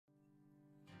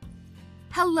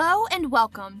Hello and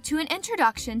welcome to an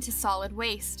introduction to solid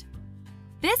waste.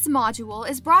 This module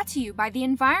is brought to you by the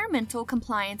Environmental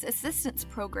Compliance Assistance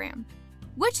Program,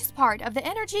 which is part of the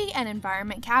Energy and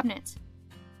Environment Cabinet.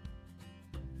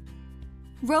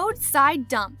 Roadside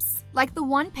dumps, like the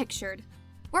one pictured,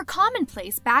 were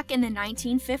commonplace back in the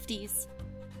 1950s.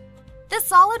 The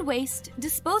Solid Waste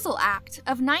Disposal Act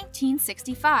of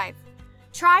 1965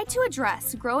 tried to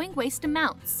address growing waste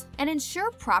amounts and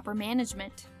ensure proper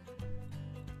management.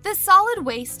 The Solid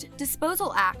Waste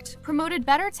Disposal Act promoted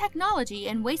better technology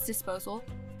in waste disposal,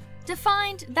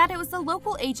 defined that it was the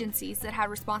local agencies that had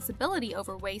responsibility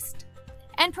over waste,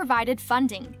 and provided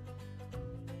funding.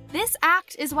 This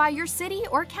act is why your city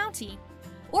or county,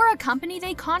 or a company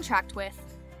they contract with,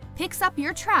 picks up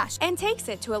your trash and takes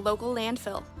it to a local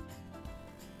landfill.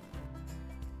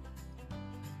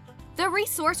 The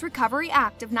Resource Recovery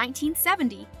Act of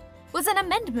 1970 was an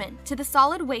amendment to the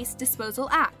Solid Waste Disposal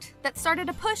Act that started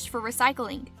a push for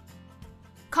recycling.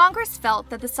 Congress felt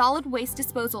that the Solid Waste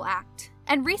Disposal Act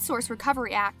and Resource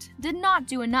Recovery Act did not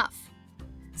do enough,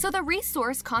 so the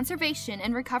Resource Conservation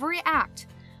and Recovery Act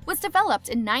was developed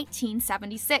in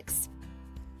 1976.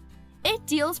 It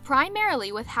deals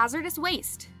primarily with hazardous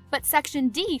waste, but Section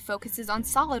D focuses on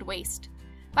solid waste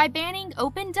by banning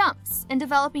open dumps and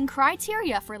developing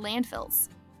criteria for landfills.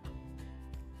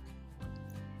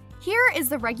 Here is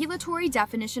the regulatory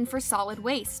definition for solid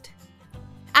waste.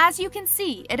 As you can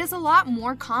see, it is a lot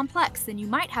more complex than you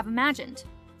might have imagined.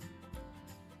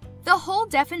 The whole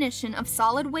definition of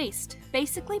solid waste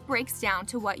basically breaks down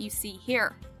to what you see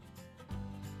here.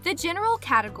 The general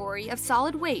category of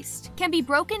solid waste can be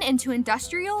broken into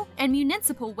industrial and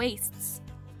municipal wastes.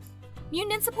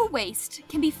 Municipal waste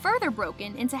can be further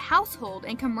broken into household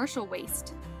and commercial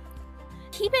waste.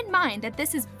 Keep in mind that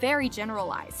this is very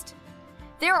generalized.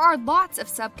 There are lots of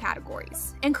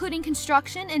subcategories, including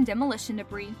construction and demolition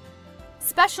debris,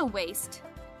 special waste,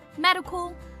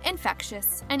 medical,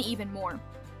 infectious, and even more.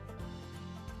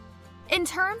 In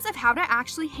terms of how to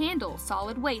actually handle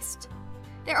solid waste,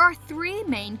 there are three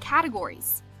main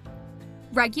categories: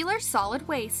 regular solid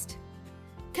waste,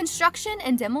 construction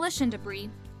and demolition debris,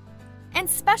 and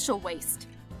special waste.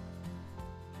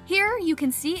 Here you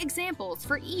can see examples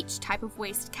for each type of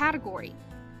waste category.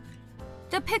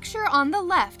 The picture on the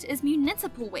left is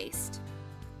municipal waste,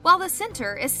 while the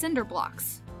center is cinder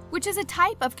blocks, which is a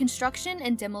type of construction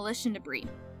and demolition debris.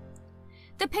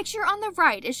 The picture on the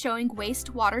right is showing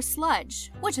wastewater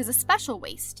sludge, which is a special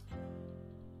waste.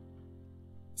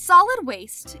 Solid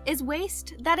waste is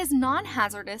waste that is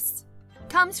non-hazardous,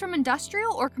 comes from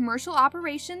industrial or commercial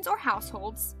operations or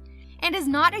households, and is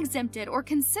not exempted or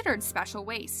considered special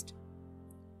waste.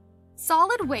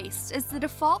 Solid waste is the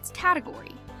default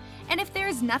category, and if there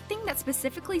is nothing that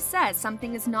specifically says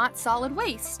something is not solid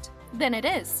waste, then it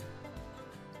is.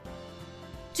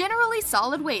 Generally,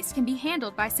 solid waste can be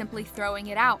handled by simply throwing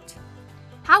it out.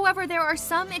 However, there are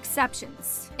some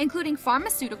exceptions, including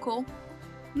pharmaceutical,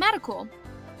 medical,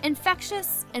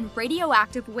 infectious, and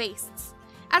radioactive wastes,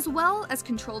 as well as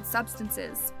controlled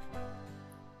substances.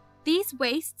 These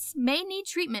wastes may need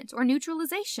treatment or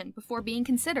neutralization before being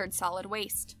considered solid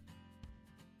waste.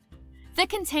 The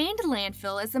contained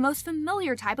landfill is the most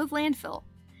familiar type of landfill,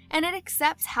 and it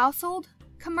accepts household,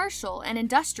 commercial, and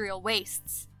industrial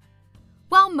wastes.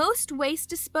 While most waste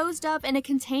disposed of in a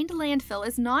contained landfill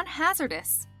is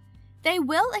non-hazardous, they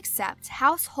will accept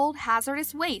household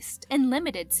hazardous waste in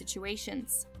limited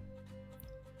situations.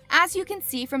 As you can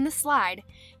see from the slide,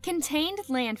 contained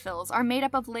landfills are made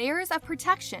up of layers of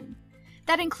protection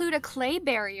that include a clay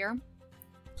barrier,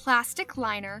 plastic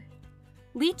liner,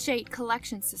 leachate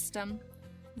collection system,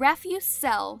 refuse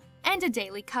cell, and a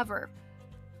daily cover.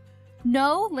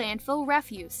 No landfill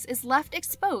refuse is left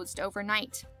exposed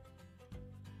overnight.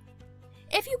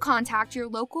 If you contact your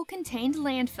local contained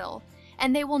landfill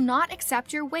and they will not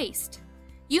accept your waste,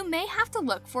 you may have to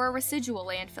look for a residual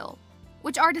landfill,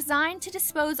 which are designed to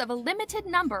dispose of a limited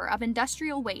number of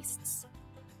industrial wastes.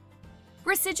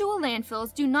 Residual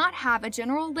landfills do not have a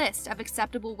general list of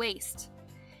acceptable waste.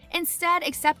 Instead,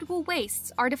 acceptable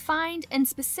wastes are defined in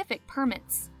specific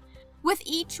permits, with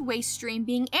each waste stream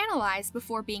being analyzed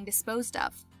before being disposed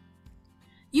of.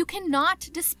 You cannot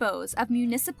dispose of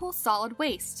municipal solid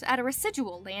waste at a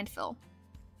residual landfill.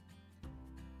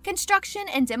 Construction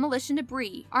and demolition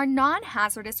debris are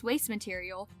non-hazardous waste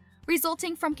material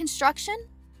resulting from construction,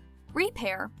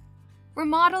 repair,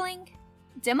 remodeling,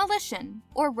 demolition,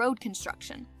 or road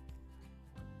construction.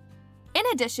 In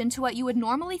addition to what you would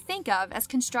normally think of as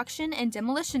construction and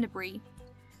demolition debris,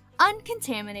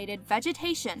 uncontaminated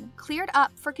vegetation cleared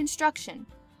up for construction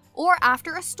or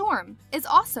after a storm is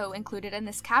also included in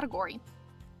this category.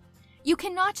 You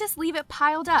cannot just leave it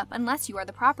piled up unless you are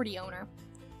the property owner.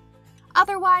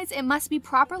 Otherwise, it must be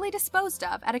properly disposed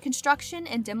of at a construction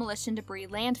and demolition debris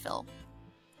landfill.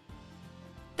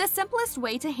 The simplest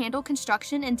way to handle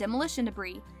construction and demolition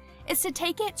debris is to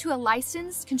take it to a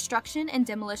licensed construction and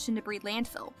demolition debris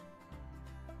landfill.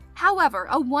 However,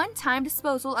 a one-time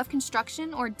disposal of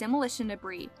construction or demolition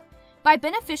debris by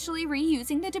beneficially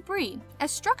reusing the debris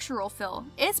as structural fill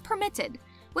is permitted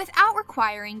without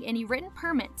requiring any written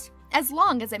permit, as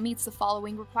long as it meets the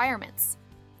following requirements.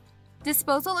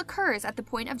 Disposal occurs at the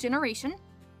point of generation.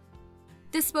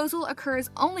 Disposal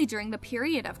occurs only during the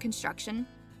period of construction.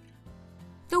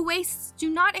 The wastes do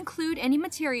not include any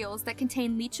materials that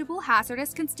contain leachable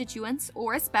hazardous constituents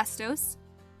or asbestos,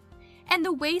 and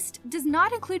the waste does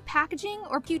not include packaging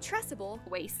or putrescible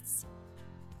wastes.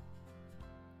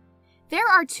 There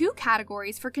are two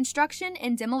categories for construction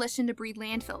and demolition debris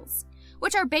landfills,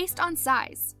 which are based on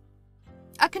size.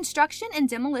 A construction and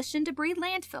demolition debris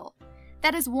landfill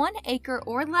that is 1 acre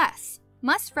or less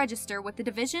must register with the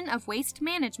Division of Waste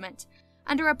Management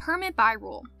under a permit by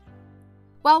rule,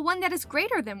 while one that is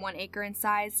greater than 1 acre in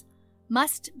size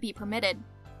must be permitted.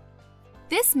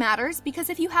 This matters because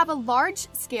if you have a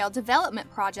large-scale development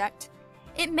project,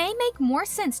 it may make more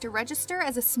sense to register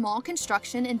as a small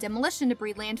construction and demolition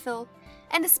debris landfill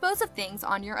and dispose of things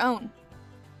on your own.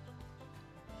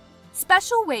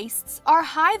 Special wastes are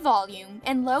high volume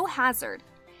and low hazard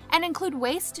and include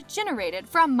waste generated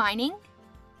from mining,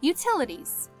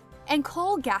 utilities, and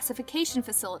coal gasification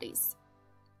facilities.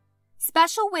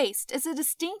 Special waste is a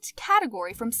distinct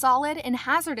category from solid and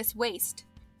hazardous waste.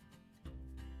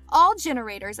 All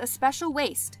generators of special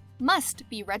waste must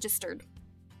be registered.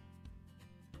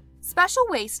 Special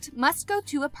waste must go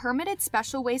to a permitted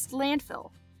special waste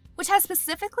landfill, which has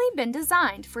specifically been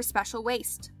designed for special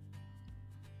waste.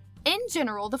 In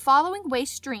general, the following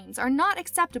waste streams are not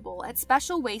acceptable at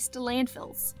special waste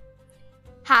landfills: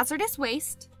 hazardous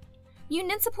waste,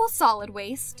 municipal solid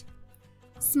waste,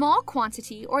 small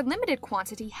quantity or limited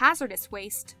quantity hazardous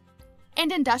waste,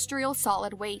 and industrial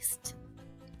solid waste.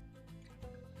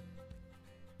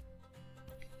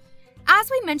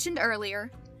 As we mentioned earlier,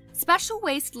 special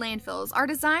waste landfills are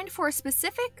designed for a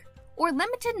specific or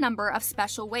limited number of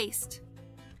special waste.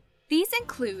 These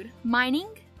include mining,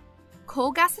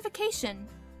 coal gasification,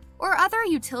 or other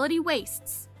utility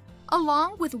wastes,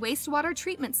 along with wastewater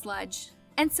treatment sludge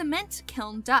and cement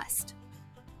kiln dust.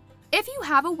 If you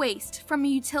have a waste from a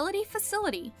utility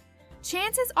facility,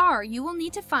 chances are you will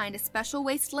need to find a special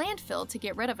waste landfill to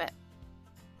get rid of it.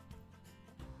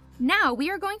 Now we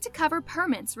are going to cover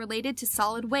permits related to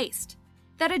solid waste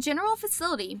that a general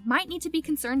facility might need to be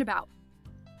concerned about.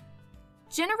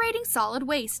 Generating solid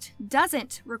waste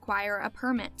doesn't require a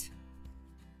permit.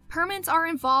 Permits are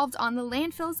involved on the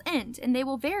landfill's end, and they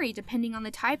will vary depending on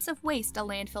the types of waste a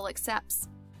landfill accepts.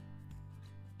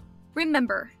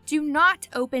 Remember, do not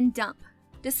open dump.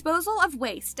 Disposal of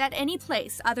waste at any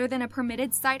place other than a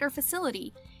permitted site or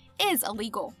facility is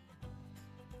illegal.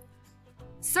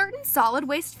 Certain solid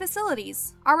waste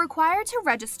facilities are required to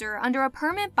register under a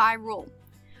permit by rule,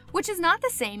 which is not the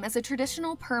same as a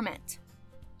traditional permit.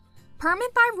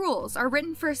 Permit by rules are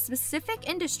written for a specific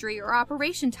industry or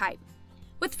operation type,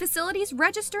 with facilities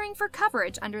registering for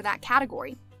coverage under that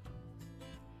category.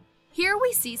 Here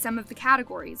we see some of the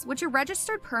categories which a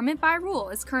registered permit by rule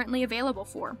is currently available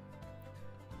for.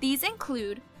 These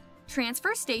include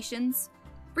transfer stations,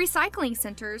 recycling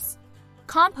centers,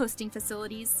 composting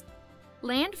facilities,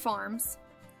 land farms,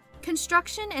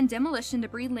 construction and demolition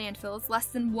debris landfills less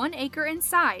than 1 acre in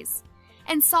size,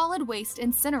 and solid waste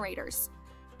incinerators.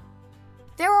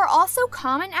 There are also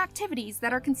common activities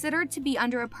that are considered to be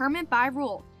under a permit by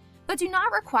rule, but do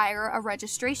not require a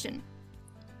registration.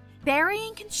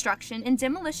 Burying construction and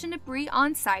demolition debris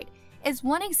on site is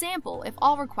one example if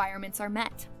all requirements are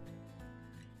met.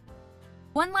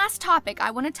 One last topic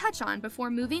I want to touch on before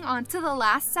moving on to the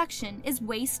last section is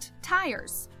waste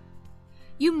tires.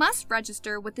 You must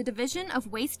register with the Division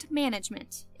of Waste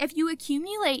Management if you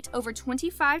accumulate over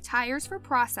 25 tires for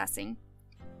processing,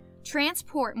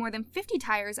 transport more than 50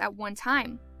 tires at one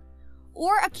time,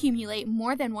 or accumulate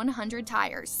more than 100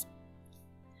 tires.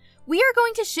 We are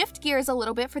going to shift gears a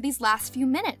little bit for these last few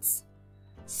minutes.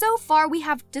 So far, we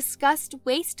have discussed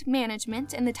waste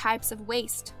management and the types of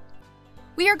waste.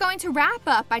 We are going to wrap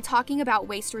up by talking about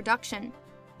waste reduction.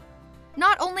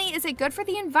 Not only is it good for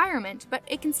the environment, but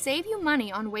it can save you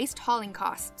money on waste hauling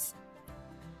costs.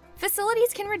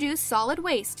 Facilities can reduce solid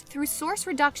waste through source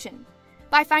reduction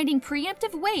by finding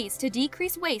preemptive ways to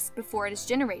decrease waste before it is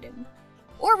generated,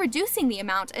 or reducing the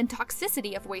amount and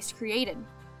toxicity of waste created.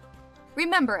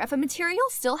 Remember, if a material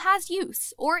still has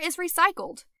use or is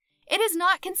recycled, It is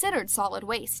not considered solid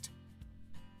waste.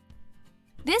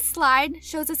 This slide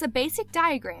shows us a basic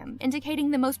diagram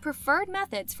indicating the most preferred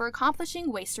methods for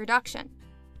accomplishing waste reduction.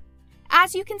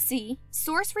 As you can see,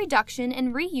 source reduction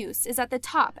and reuse is at the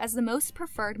top as the most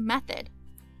preferred method,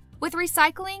 with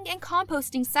recycling and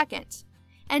composting second,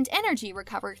 and energy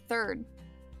recovery third.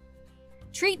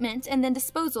 Treatment and then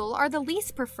disposal are the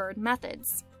least preferred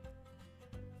methods.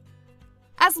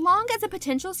 As long as a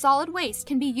potential solid waste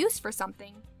can be used for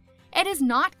something, it is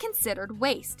not considered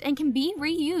waste and can be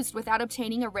reused without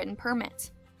obtaining a written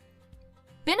permit.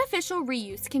 Beneficial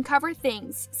reuse can cover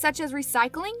things such as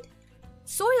recycling,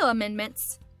 soil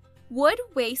amendments, wood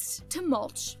waste to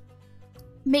mulch,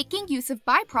 making use of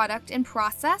byproduct in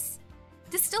process,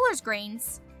 distiller's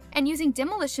grains, and using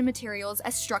demolition materials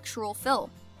as structural fill.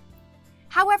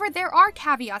 However, there are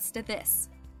caveats to this.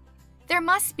 There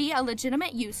must be a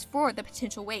legitimate use for the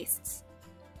potential wastes.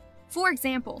 For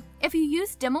example, if you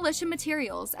use demolition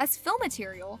materials as fill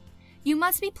material, you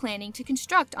must be planning to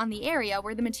construct on the area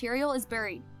where the material is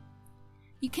buried.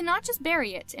 You cannot just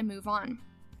bury it and move on.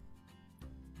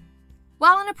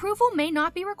 While an approval may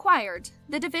not be required,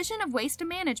 the Division of Waste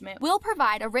Management will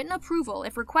provide a written approval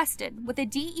if requested with a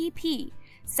DEP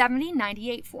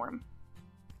 7098 form.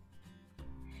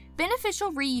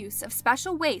 Beneficial reuse of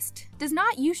special waste does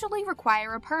not usually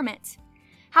require a permit.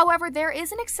 However, there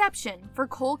is an exception for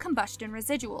coal combustion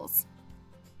residuals.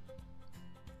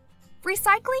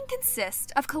 Recycling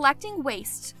consists of collecting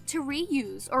waste to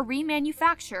reuse or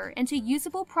remanufacture into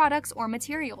usable products or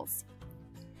materials.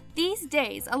 These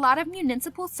days, a lot of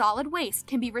municipal solid waste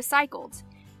can be recycled,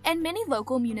 and many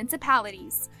local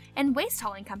municipalities and waste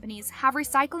hauling companies have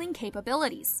recycling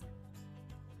capabilities.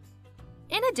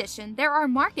 In addition, there are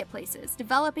marketplaces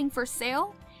developing for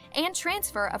sale and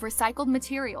transfer of recycled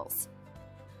materials.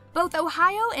 Both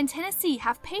Ohio and Tennessee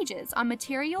have pages on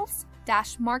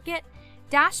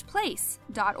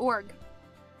materials-market-place.org.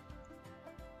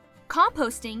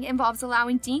 Composting involves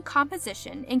allowing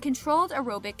decomposition in controlled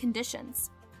aerobic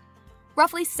conditions.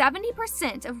 Roughly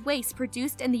 70% of waste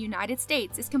produced in the United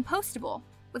States is compostable,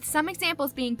 with some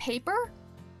examples being paper,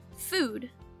 food,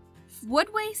 wood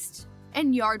waste,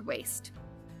 and yard waste.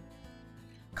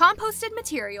 Composted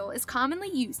material is commonly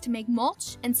used to make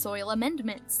mulch and soil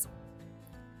amendments.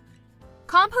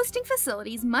 Composting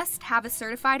facilities must have a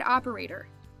certified operator.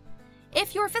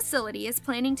 If your facility is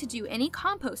planning to do any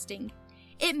composting,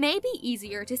 it may be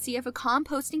easier to see if a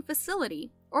composting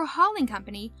facility or hauling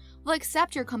company will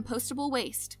accept your compostable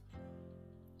waste.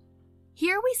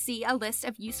 Here we see a list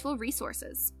of useful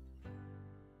resources.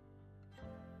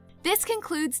 This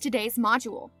concludes today's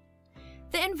module.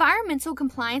 The Environmental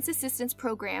Compliance Assistance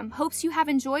Program hopes you have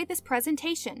enjoyed this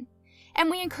presentation, and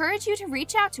we encourage you to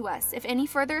reach out to us if any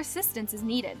further assistance is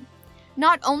needed,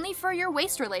 not only for your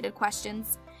waste-related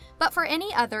questions, but for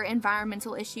any other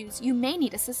environmental issues you may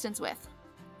need assistance with.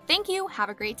 Thank you. Have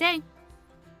a great day.